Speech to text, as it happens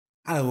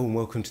Hello and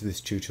welcome to this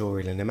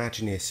tutorial in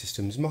Imagineer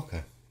Systems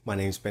Mocha. My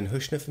name is Ben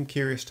Hushner from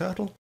Curious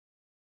Turtle,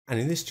 and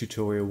in this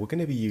tutorial we're going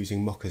to be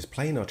using Mocha's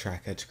planar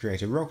tracker to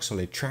create a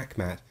rock-solid track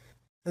mat,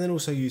 and then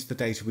also use the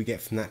data we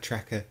get from that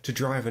tracker to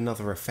drive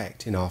another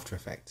effect in After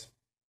Effects.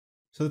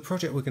 So the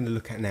project we're going to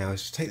look at now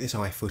is to take this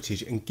eye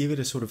footage and give it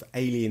a sort of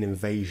alien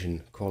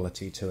invasion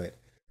quality to it.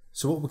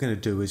 So what we're going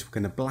to do is we're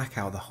going to black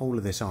out the whole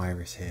of this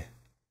iris here.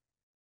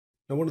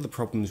 Now one of the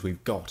problems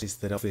we've got is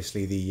that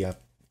obviously the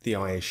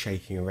eye is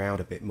shaking around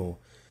a bit more,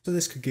 so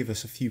this could give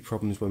us a few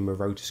problems when we're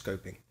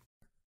rotoscoping,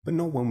 but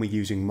not when we're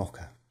using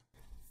Mocha.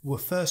 We're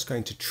first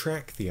going to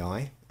track the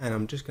eye, and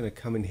I'm just going to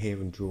come in here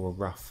and draw a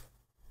rough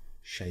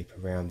shape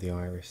around the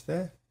iris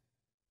there,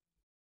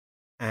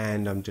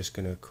 and I'm just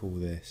going to call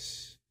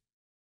this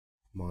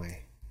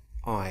my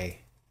eye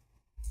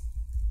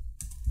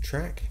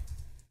track.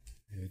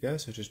 There we go,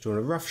 so just draw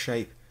a rough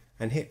shape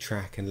and hit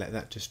track and let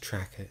that just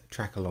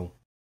track along.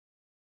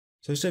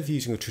 So instead of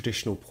using a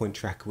traditional point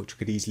tracker, which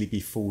could easily be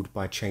fooled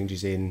by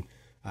changes in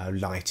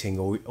lighting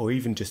or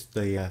even just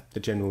the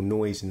general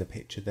noise in the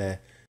picture there,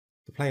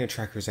 the planar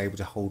tracker is able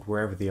to hold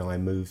wherever the eye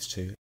moves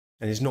to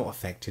and is not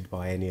affected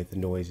by any of the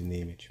noise in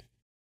the image.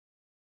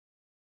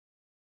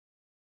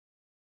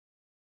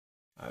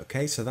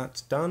 Okay, so that's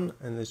done,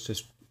 and let's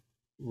just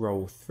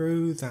roll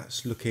through.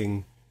 That's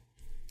looking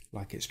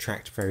like it's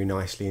tracked very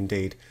nicely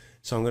indeed.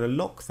 So I'm going to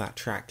lock that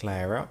track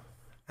layer up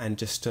and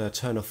just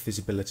turn off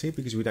visibility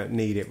because we don't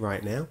need it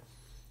right now.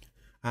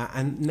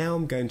 And now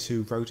I'm going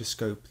to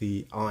rotoscope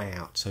the eye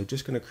out. So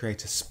just going to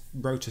create a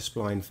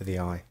rotospline for the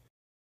eye.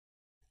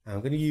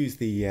 I'm going to use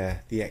the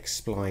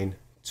X-spline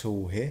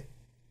tool here.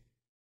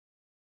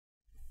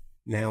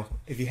 Now,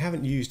 if you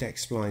haven't used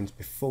X-splines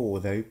before,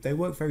 they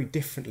work very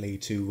differently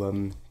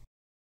to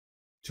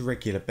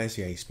regular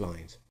Bezier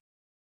splines.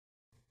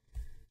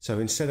 So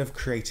instead of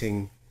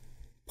creating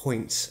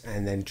points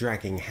and then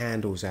dragging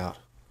handles out,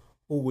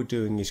 all we're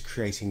doing is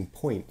creating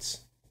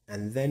points,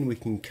 and then we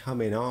can come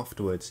in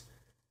afterwards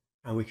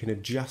and we can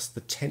adjust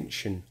the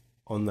tension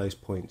on those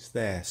points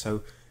there.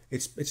 So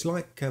it's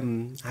like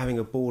having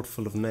a board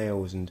full of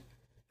nails and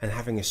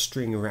having a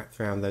string wrapped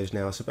around those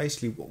nails. So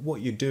basically what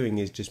you're doing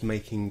is just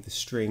making the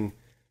string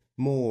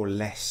more or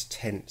less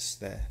tense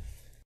there.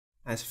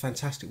 And it's a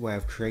fantastic way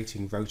of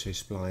creating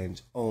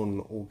rotosplines on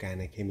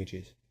organic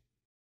images.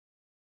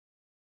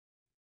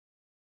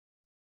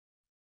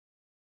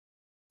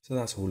 So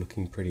that's all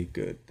looking pretty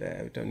good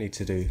there. We don't need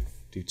to do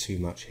too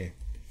much here.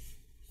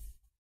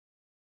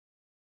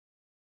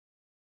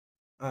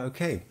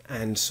 Okay,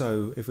 and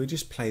so if we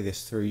just play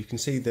this through, you can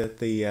see that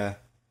the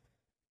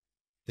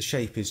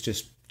shape is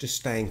just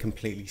staying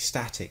completely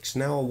static. So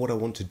now what I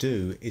want to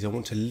do is I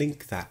want to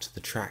link that to the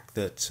track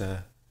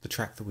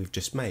that we've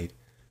just made.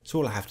 So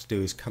all I have to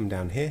do is come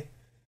down here,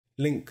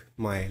 link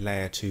my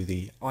layer to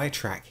the eye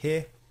track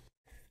here,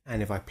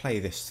 and if I play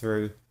this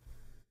through,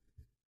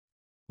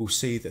 we'll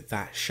see that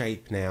that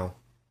shape now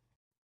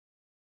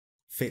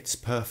fits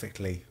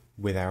perfectly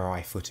with our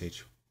eye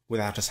footage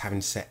without us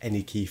having to set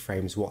any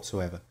keyframes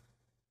whatsoever.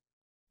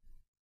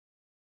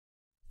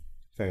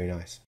 Very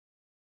nice.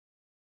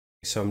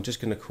 So I'm just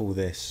going to call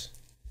this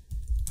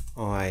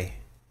eye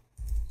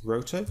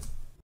roto,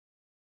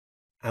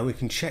 and we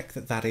can check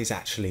that that is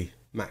actually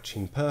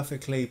matching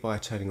perfectly by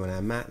turning on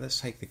our matte.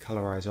 Let's take the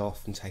colorize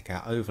off and take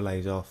our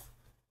overlays off.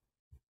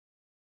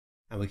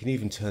 And we can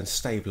even turn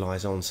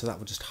stabilize on, so that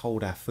will just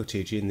hold our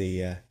footage in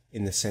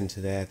the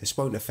center there. This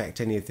won't affect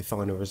any of the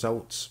final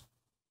results.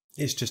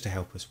 It's just to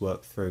help us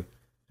work through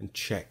and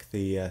check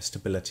the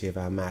stability of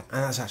our matte,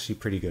 and that's actually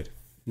pretty good.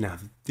 Now,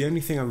 the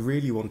only thing I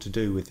really want to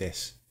do with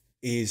this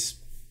is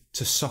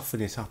to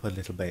soften it up a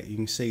little bit. You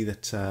can see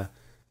that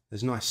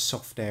there's nice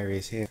soft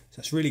areas here. So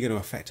that's really going to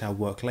affect our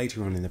work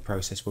later on in the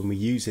process when we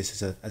use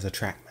this as a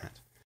track mat.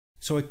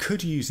 So I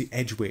could use the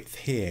edge width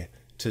here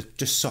to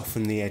just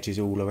soften the edges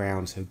all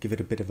around, so give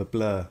it a bit of a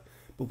blur.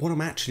 But what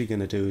I'm actually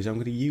going to do is I'm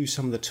going to use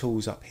some of the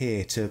tools up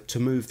here to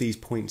move these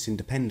points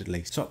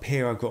independently. So up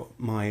here I've got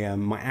my,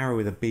 my arrow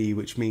with a B,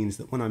 which means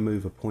that when I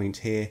move a point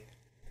here,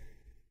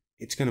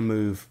 it's going to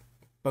move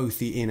both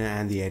the inner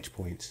and the edge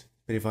points.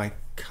 But if I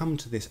come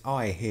to this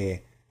eye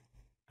here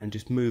and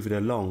just move it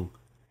along,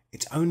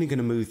 it's only going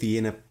to move the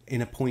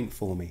inner point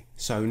for me.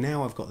 So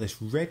now I've got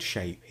this red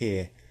shape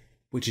here,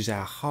 which is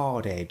our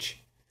hard edge.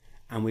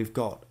 And we've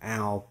got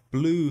our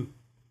blue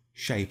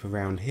shape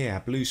around here, our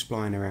blue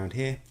spline around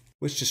here,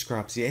 which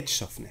describes the edge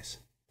softness.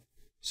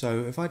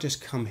 So if I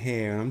just come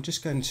here, and I'm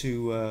just going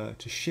to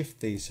shift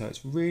these so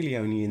it's really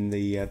only in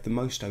the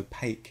most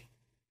opaque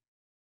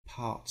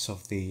parts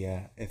of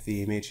the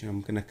image, and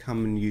I'm going to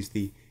come and use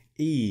the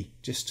E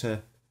just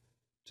to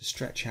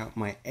stretch out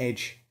my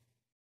edge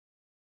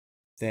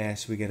there,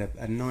 so we get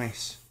a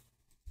nice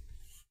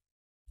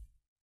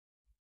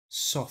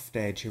soft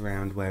edge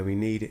around where we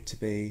need it to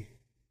be.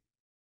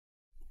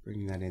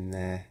 Bring that in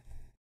there,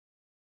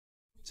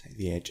 take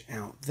the edge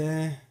out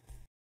there.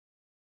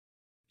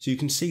 So you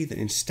can see that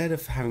instead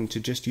of having to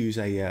just use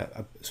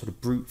a sort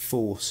of brute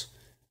force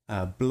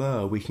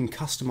blur, we can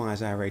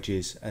customize our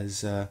edges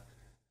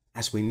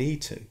as we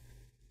need to.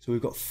 So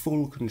we've got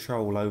full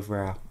control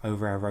over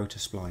our rotor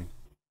spline.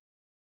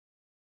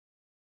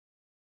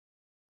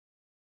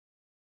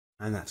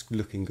 And that's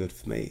looking good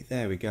for me.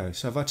 There we go.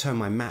 So if I turn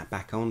my matte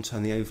back on,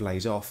 turn the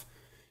overlays off,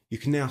 you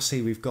can now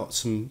see we've got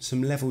some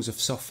levels of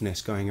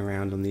softness going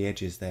around on the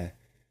edges there.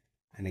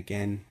 And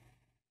again,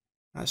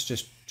 that's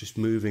just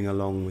moving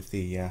along with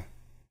the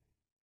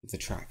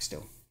track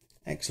still.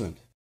 Excellent.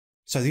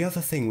 So the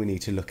other thing we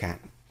need to look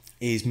at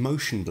is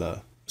motion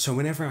blur. So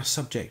whenever our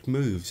subject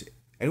moves,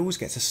 it always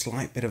gets a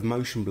slight bit of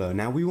motion blur.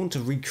 Now we want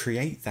to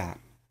recreate that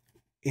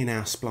in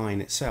our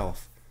spline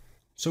itself.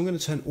 So I'm going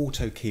to turn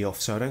auto key off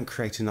so I don't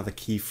create another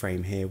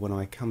keyframe here. When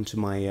I come to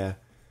my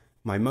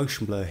my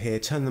motion blur here,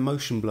 turn the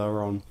motion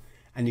blur on,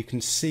 and you can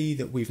see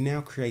that we've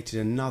now created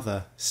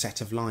another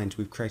set of lines.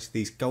 We've created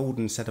these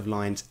golden set of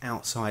lines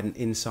outside and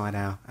inside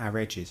our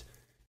edges.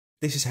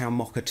 This is how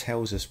Mocha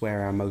tells us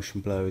where our motion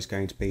blur is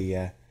going to be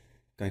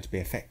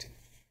affected.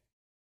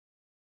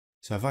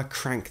 So if I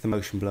crank the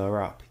motion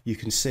blur up, you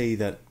can see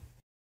that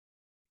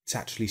it's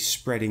actually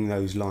spreading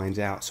those lines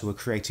out, so we're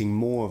creating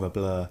more of a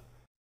blur.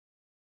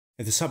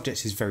 If the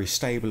subject is very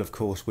stable, of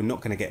course, we're not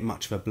going to get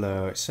much of a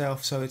blur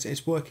itself, so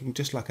it's working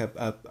just like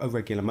a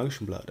regular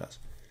motion blur does.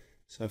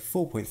 So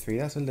 4.3,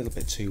 that's a little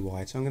bit too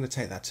wide, so I'm going to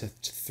take that to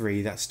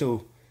 3. That's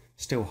still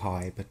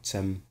high, but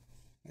that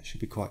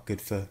should be quite good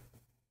for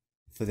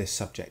this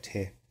subject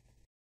here.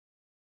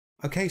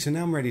 Okay, so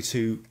now I'm ready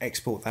to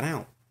export that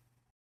out.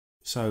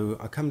 So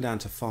I come down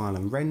to File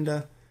and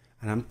Render,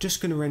 and I'm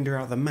just going to render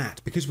out the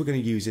matte because we're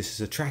going to use this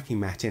as a tracking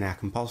matte in our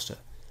compositor.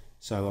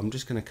 So I'm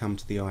just going to come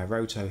to the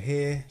iRoto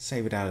here,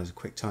 save it out as a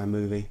QuickTime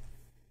movie,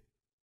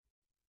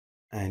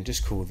 and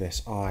just call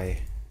this iRoto.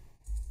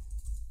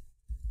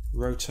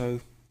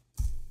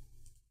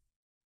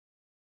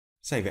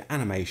 Save it,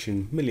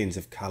 animation, millions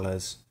of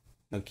colors,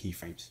 no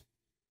keyframes.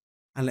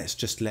 And let's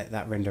just let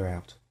that render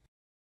out.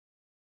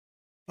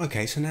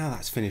 Okay, so now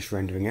that's finished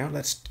rendering out,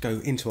 let's go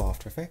into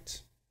After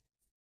Effects.